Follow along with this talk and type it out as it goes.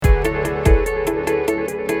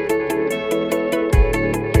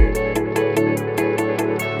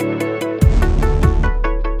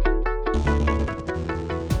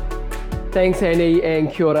Thanks, Andy,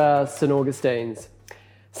 and kia ora, St. Augustine's.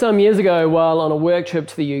 Some years ago, while on a work trip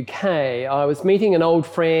to the UK, I was meeting an old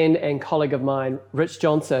friend and colleague of mine, Rich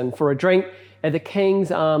Johnson, for a drink at the King's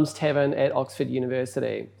Arms Tavern at Oxford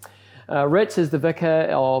University. Rich is the vicar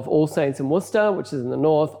of All Saints in Worcester, which is in the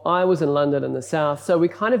north. I was in London in the south, so we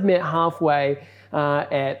kind of met halfway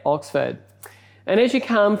at Oxford. And as you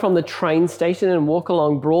come from the train station and walk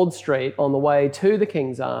along Broad Street on the way to the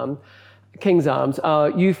King's Arms,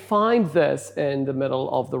 you find this in the middle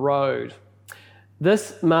of the road.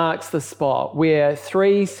 This marks the spot where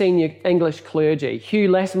three senior English clergy, Hugh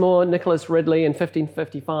Latimer, Nicholas Ridley in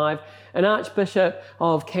 1555, and Archbishop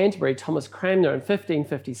of Canterbury, Thomas Cranmer in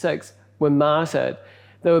 1556, were martyred.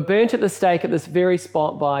 They were burnt at the stake at this very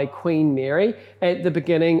spot by Queen Mary at the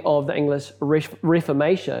beginning of the English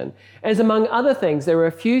Reformation, as among other things, they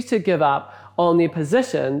refused to give up on their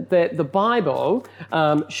position that the Bible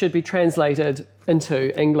should be translated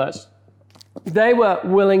into English. They were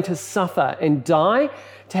willing to suffer and die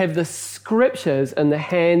to have the scriptures in the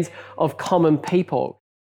hands of common people.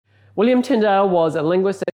 William Tyndale was a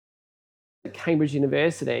linguist at Cambridge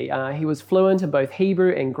University. He was fluent in both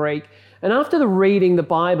Hebrew and Greek, and after reading the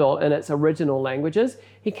Bible in its original languages,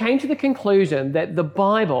 he came to the conclusion that the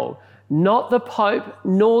Bible, not the Pope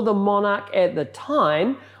nor the monarch at the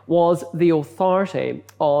time, was the authority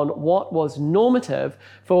on what was normative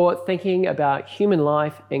for thinking about human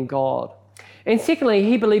life and God. And secondly,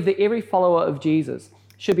 he believed that every follower of Jesus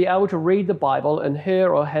should be able to read the Bible in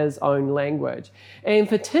her or his own language. And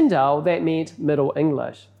for Tyndale, that meant Middle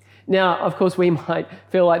English. Now, of course, we might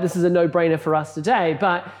feel like this is a no-brainer for us today,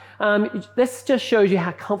 but this just shows you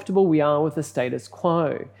how comfortable we are with the status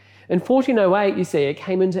quo. In 1408, you see, it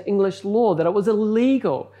came into English law that it was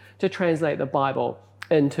illegal to translate the Bible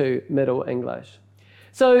into Middle English.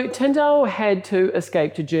 So Tyndale had to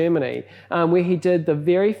escape to Germany, where he did the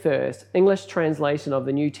very first English translation of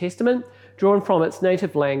the New Testament, drawn from its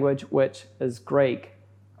native language, which is Greek.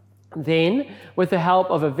 Then, with the help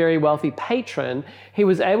of a very wealthy patron, he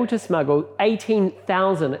was able to smuggle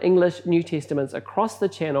 18,000 English New Testaments across the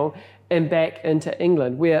Channel and back into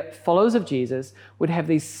England, where followers of Jesus would have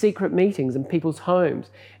these secret meetings in people's homes,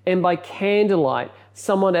 and by candlelight,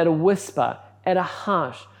 someone at a whisper, at a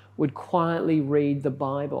hush, would quietly read the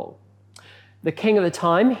Bible. The king of the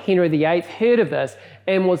time, Henry VIII, heard of this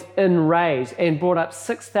and was enraged and brought up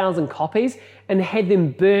 6,000 copies and had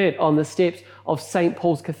them burnt on the steps of St.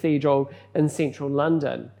 Paul's Cathedral in central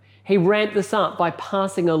London. He ramped this up by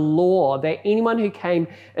passing a law that anyone who came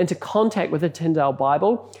into contact with a Tyndale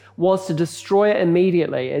Bible was to destroy it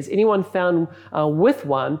immediately, as anyone found with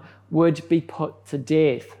one would be put to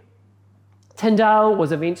death. Tyndale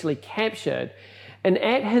was eventually captured, and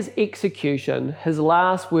at his execution, his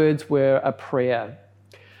last words were a prayer.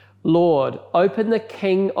 Lord, open the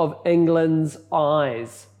King of England's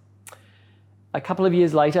eyes. A couple of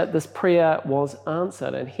years later, this prayer was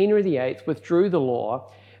answered, and Henry VIII withdrew the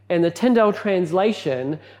law, and the Tyndale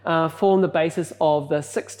translation formed the basis of the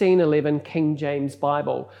 1611 King James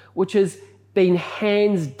Bible, which has been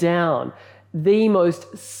hands down the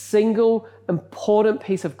most single important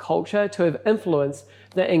piece of culture to have influenced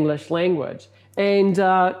the English language. And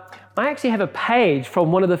I actually have a page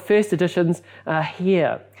from one of the first editions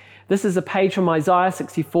here. This is a page from Isaiah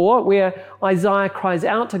 64, where Isaiah cries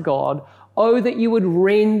out to God, "Oh, that you would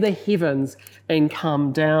rend the heavens and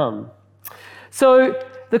come down." So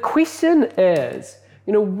the question is,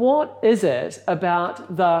 what is it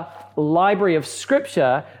about the library of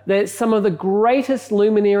Scripture that some of the greatest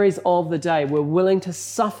luminaries of the day were willing to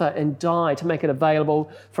suffer and die to make it available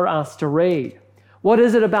for us to read? What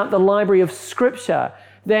is it about the library of Scripture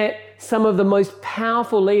that some of the most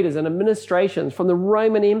powerful leaders and administrations from the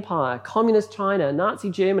Roman Empire, Communist China, Nazi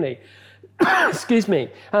Germany,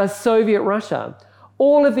 Soviet Russia,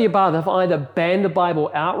 all of the above have either banned the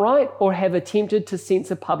Bible outright or have attempted to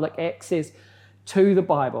censor public access to the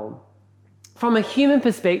Bible? From a human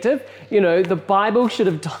perspective, the Bible should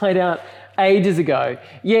have died out ages ago.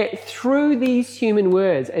 Yet through these human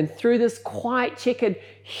words and through this quite checkered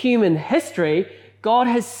human history, God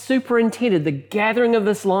has superintended the gathering of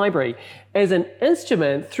this library as an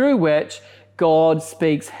instrument through which God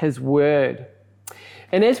speaks his word.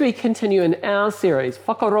 And as we continue in our series,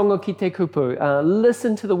 Whakarongo ki te kupu,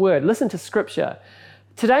 listen to the word, listen to Scripture.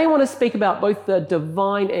 Today I want to speak about both the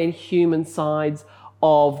divine and human sides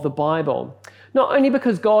of the Bible. Not only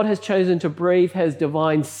because God has chosen to breathe his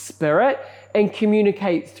divine spirit and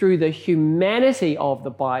communicate through the humanity of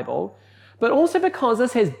the Bible, but also because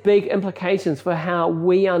this has big implications for how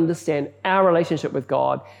we understand our relationship with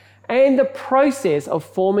God and the process of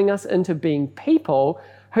forming us into being people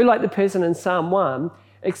who, like the person in Psalm 1,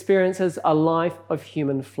 experiences a life of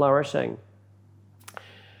human flourishing.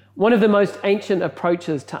 One of the most ancient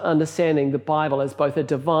approaches to understanding the Bible as both a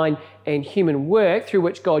divine and human work through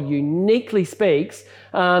which God uniquely speaks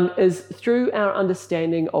is through our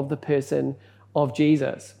understanding of the person of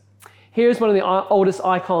Jesus. Here's one of the oldest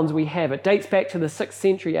icons we have. It dates back to the 6th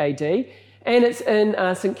century AD, and it's in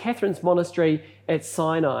St. Catherine's Monastery at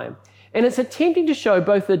Sinai. And it's attempting to show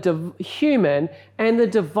both the human and the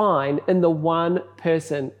divine in the one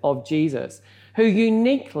person of Jesus, who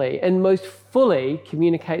uniquely and most fully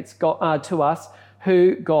communicates to us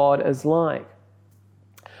who God is like.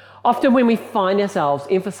 Often when we find ourselves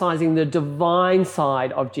emphasizing the divine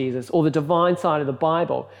side of Jesus or the divine side of the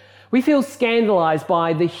Bible, we feel scandalized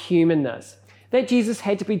by the humanness, that Jesus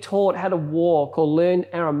had to be taught how to walk or learn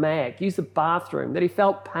Aramaic, use the bathroom, that he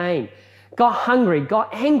felt pain, got hungry,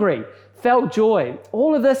 got angry, felt joy.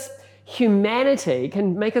 All of this humanity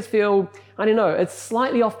can make us feel, it's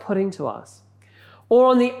slightly off-putting to us. Or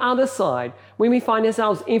on the other side, when we find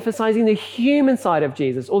ourselves emphasizing the human side of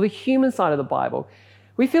Jesus or the human side of the Bible,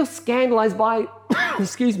 we feel scandalized by,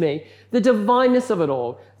 the divineness of it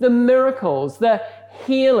all, the miracles, the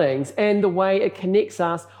healings, and the way it connects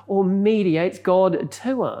us or mediates God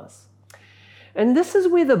to us. And this is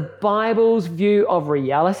where the Bible's view of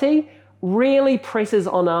reality really presses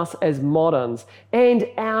on us as moderns and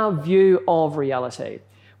our view of reality,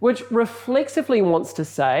 which reflexively wants to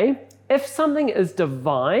say, if something is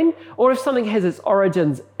divine or if something has its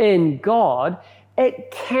origins in God,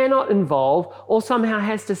 it cannot involve or somehow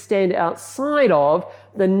has to stand outside of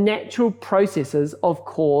the natural processes of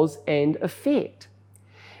cause and effect.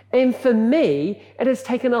 And for me, it has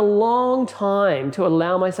taken a long time to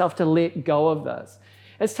allow myself to let go of this.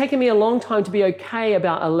 It's taken me a long time to be okay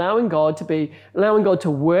about allowing God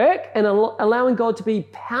to work and allowing God to be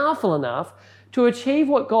powerful enough to achieve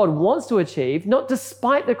what God wants to achieve, not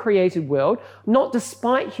despite the created world, not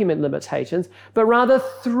despite human limitations, but rather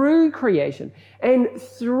through creation and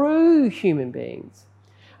through human beings.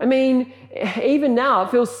 Even now,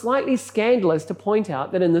 it feels slightly scandalous to point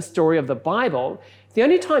out that in the story of the Bible, the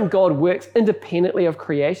only time God works independently of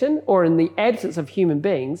creation or in the absence of human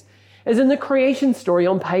beings is in the creation story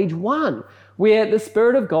on page 1, where the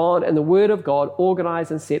Spirit of God and the Word of God organize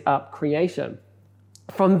and set up creation.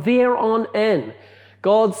 From there on in,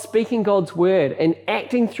 God speaking God's word and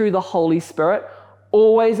acting through the Holy Spirit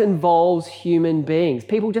always involves human beings,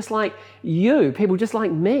 people just like you, people just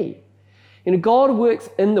like me. God works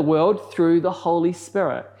in the world through the Holy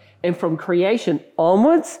Spirit. And from creation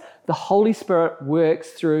onwards, the Holy Spirit works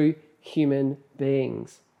through human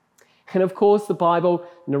beings. And of course, the Bible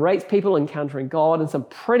narrates people encountering God in some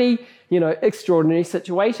pretty, extraordinary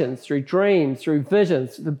situations, through dreams, through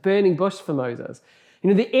visions, the burning bush for Moses.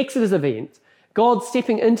 The Exodus event, God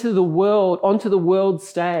stepping onto the world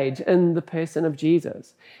stage in the person of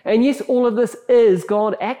Jesus. And yes, all of this is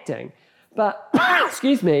God acting. But,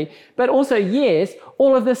 but also, yes,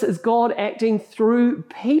 all of this is God acting through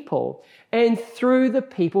people and through the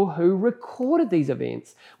people who recorded these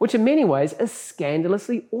events, which in many ways is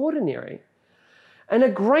scandalously ordinary. And a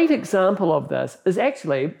great example of this is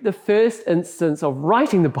actually the first instance of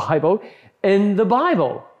writing the Bible in the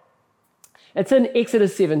Bible. It's in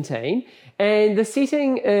Exodus 17, and the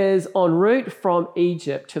setting is en route from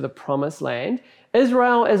Egypt to the Promised Land.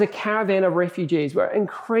 Israel is a caravan of refugees. We're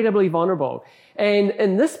incredibly vulnerable. And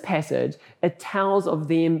in this passage, it tells of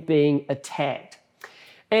them being attacked.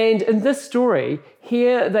 And in this story,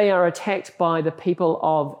 here they are attacked by the people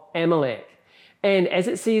of Amalek. And as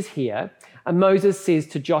it says here, Moses says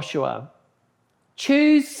to Joshua,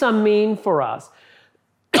 "Choose some men for us,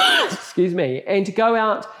 and to go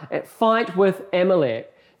out and fight with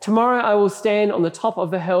Amalek. Tomorrow I will stand on the top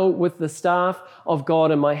of the hill with the staff of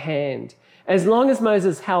God in my hand." As long as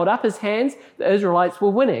Moses held up his hands, the Israelites were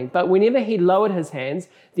winning. But whenever he lowered his hands,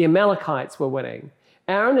 the Amalekites were winning.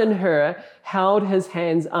 Aaron and Hur held his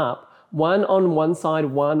hands up, one on one side,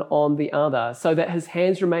 one on the other, so that his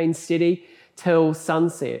hands remained steady till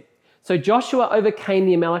sunset. So Joshua overcame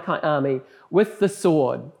the Amalekite army with the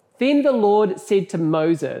sword. Then the Lord said to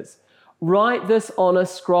Moses, "Write this on a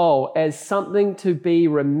scroll as something to be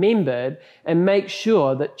remembered and make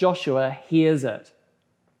sure that Joshua hears it."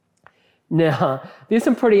 Now, there's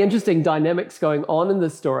some pretty interesting dynamics going on in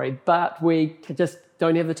this story, but we just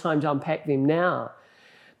don't have the time to unpack them now.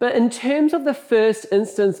 But in terms of the first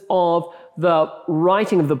instance of the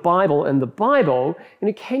writing of the Bible in the Bible,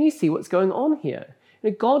 can you see what's going on here?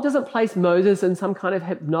 God doesn't place Moses in some kind of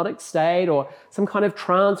hypnotic state or some kind of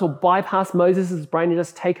trance or bypass Moses' brain and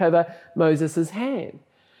just take over Moses' hand.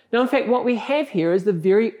 Now, in fact, what we have here is the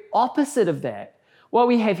very opposite of that. What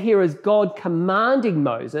we have here is God commanding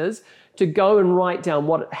Moses to go and write down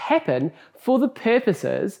what had happened for the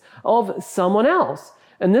purposes of someone else.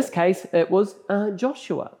 In this case, it was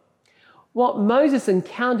Joshua. What Moses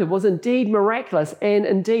encountered was indeed miraculous, and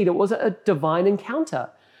indeed it was a divine encounter.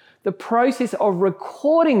 The process of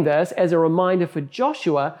recording this as a reminder for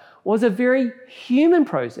Joshua was a very human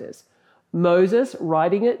process. Moses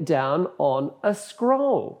writing it down on a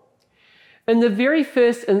scroll. In the very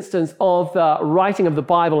first instance of the writing of the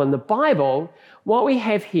Bible in the Bible, what we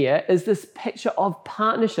have here is this picture of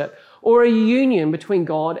partnership or a union between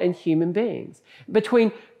God and human beings,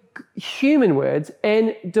 between human words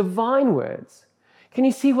and divine words. Can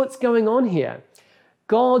you see what's going on here?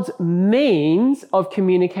 God's means of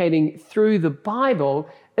communicating through the Bible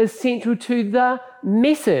is central to the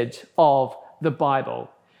message of the Bible.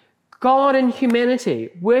 God and humanity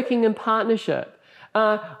working in partnership,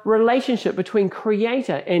 a relationship between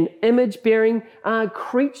creator and image-bearing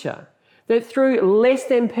creature. That through less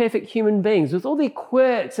than perfect human beings, with all their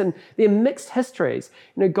quirks and their mixed histories,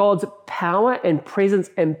 God's power and presence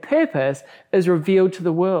and purpose is revealed to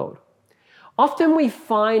the world. Often we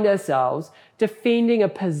find ourselves defending a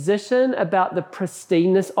position about the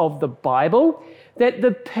pristineness of the Bible, that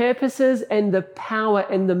the purposes and the power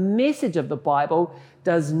and the message of the Bible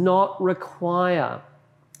does not require.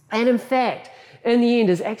 And in fact, in the end,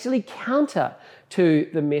 is actually counter to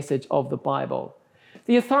the message of the Bible.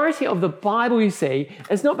 The authority of the Bible, you see,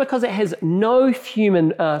 is not because it has no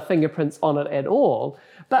human fingerprints on it at all,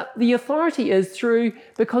 but the authority is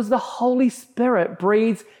because the Holy Spirit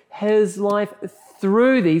breathes His life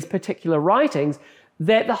through these particular writings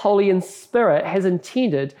that the Holy Spirit has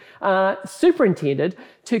superintended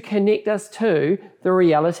to connect us to the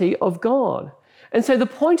reality of God. And so the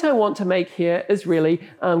point I want to make here is really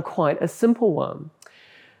quite a simple one.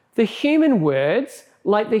 The human words,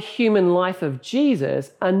 like the human life of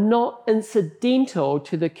Jesus, are not incidental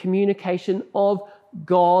to the communication of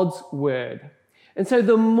God's word. And so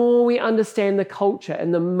the more we understand the culture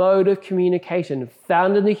and the mode of communication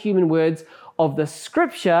found in the human words of the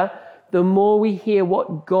scripture, the more we hear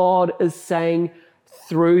what God is saying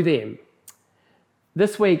through them.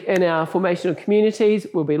 This week in our formational communities,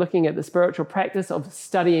 we'll be looking at the spiritual practice of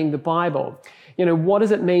studying the Bible. What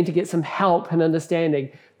does it mean to get some help in understanding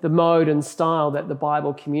the mode and style that the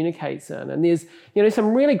Bible communicates in? And there's,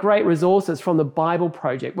 some really great resources from the Bible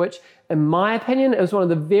Project, which, in my opinion, is one of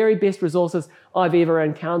the very best resources I've ever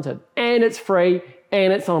encountered. And it's free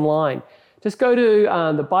and it's online. Just go to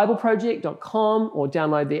thebibleproject.com or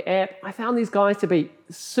download the app. I found these guys to be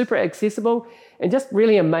super accessible and just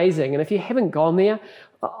really amazing. And if you haven't gone there,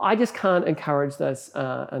 I just can't encourage this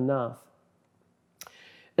enough.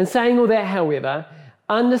 In saying all that, however,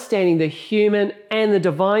 understanding the human and the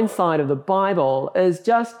divine side of the Bible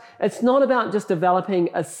it's not about just developing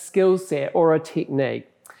a skill set or a technique.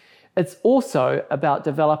 It's also about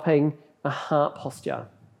developing a heart posture.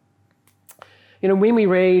 When we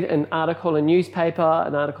read an article in a newspaper,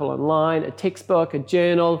 an article online, a textbook, a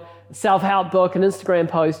journal, a self-help book, an Instagram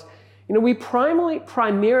post, we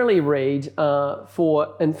primarily read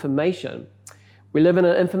for information. We live in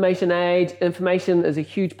an information age. Information is a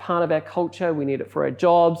huge part of our culture. We need it for our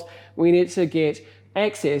jobs. We need to get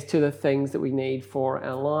access to the things that we need for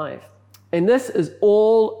our life. And this is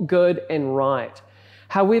all good and right.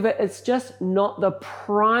 However, it's just not the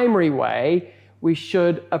primary way we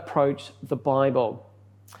should approach the Bible.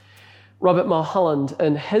 Robert Mulholland,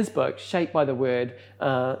 in his book, Shaped by the Word,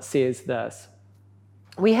 says this: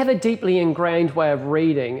 "We have a deeply ingrained way of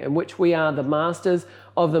reading in which we are the masters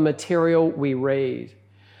of the material we read.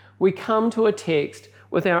 We come to a text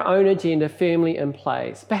with our own agenda firmly in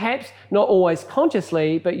place, perhaps not always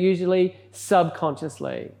consciously, but usually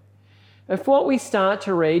subconsciously. If what we start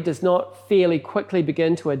to read does not fairly quickly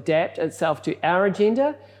begin to adapt itself to our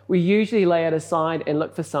agenda, we usually lay it aside and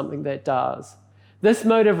look for something that does. This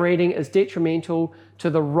mode of reading is detrimental to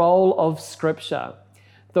the role of Scripture.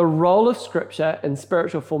 The role of Scripture in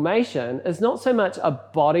spiritual formation is not so much a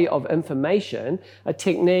body of information, a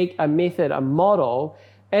technique, a method, a model,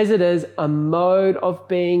 as it is a mode of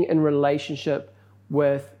being in relationship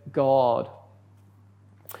with God."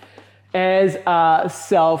 As a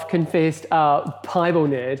self-confessed Bible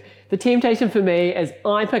nerd, the temptation for me as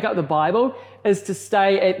I pick up the Bible is to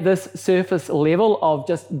stay at this surface level of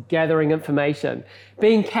just gathering information,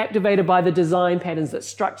 being captivated by the design patterns that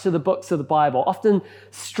structure the books of the Bible, often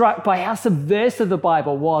struck by how subversive the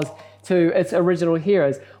Bible was to its original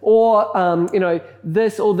hearers, or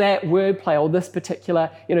this or that wordplay, or this particular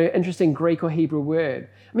interesting Greek or Hebrew word.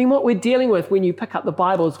 I mean, what we're dealing with when you pick up the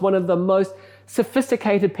Bible is one of the most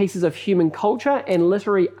sophisticated pieces of human culture and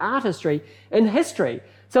literary artistry in history.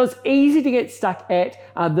 So it's easy to get stuck at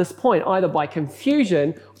this point, either by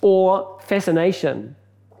confusion or fascination.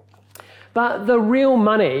 But the real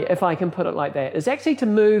money, if I can put it like that, is actually to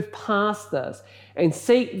move past this and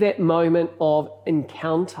seek that moment of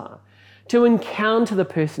encounter, to encounter the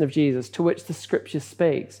person of Jesus to which the Scripture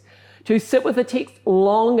speaks, to sit with the text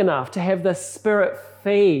long enough to have the Spirit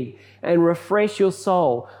feed and refresh your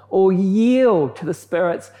soul, or yield to the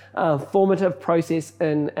Spirit's formative process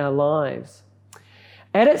in our lives.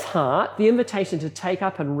 At its heart, the invitation to take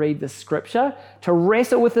up and read the Scripture, to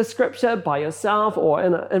wrestle with the Scripture by yourself or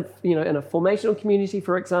in a formational community,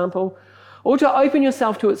 for example, or to open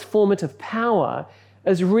yourself to its formative power,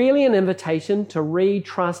 is really an invitation to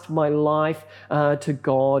re-trust my life to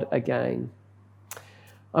God again.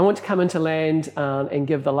 I want to come into land and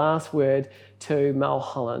give the last word to Mel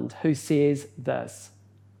Holland, who says this: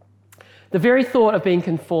 "The very thought of being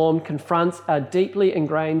conformed confronts our deeply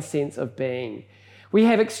ingrained sense of being. We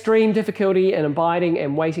have extreme difficulty in abiding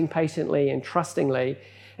and waiting patiently and trustingly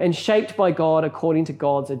and shaped by God according to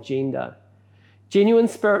God's agenda. Genuine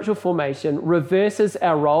spiritual formation reverses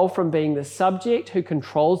our role from being the subject who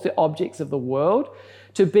controls the objects of the world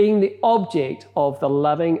to being the object of the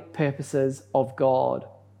loving purposes of God.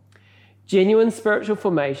 Genuine spiritual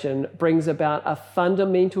formation brings about a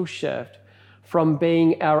fundamental shift from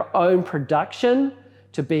being our own production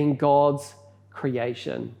to being God's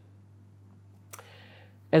creation."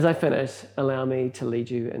 As I finish, allow me to lead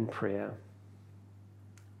you in prayer.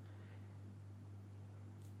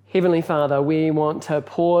 Heavenly Father, we want to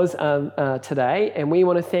pause today, and we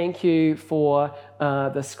want to thank you for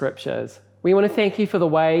the Scriptures. We want to thank you for the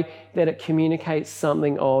way that it communicates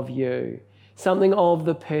something of you, something of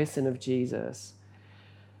the person of Jesus.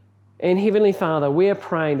 And Heavenly Father, we are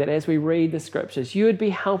praying that as we read the Scriptures, you would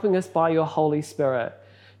be helping us by your Holy Spirit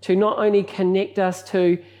to not only connect us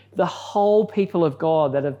to the whole people of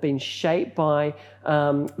God that have been shaped by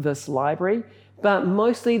this library, but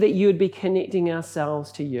mostly that you would be connecting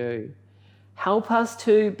ourselves to you. Help us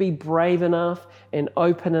to be brave enough and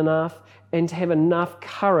open enough and to have enough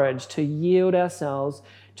courage to yield ourselves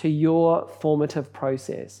to your formative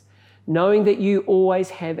process, knowing that you always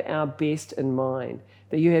have our best in mind,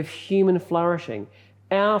 that you have human flourishing,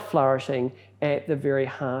 our flourishing at the very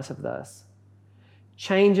heart of this.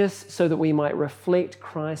 Change us so that we might reflect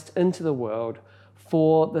Christ into the world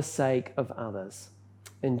for the sake of others.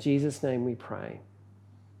 In Jesus' name we pray.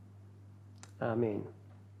 Amen.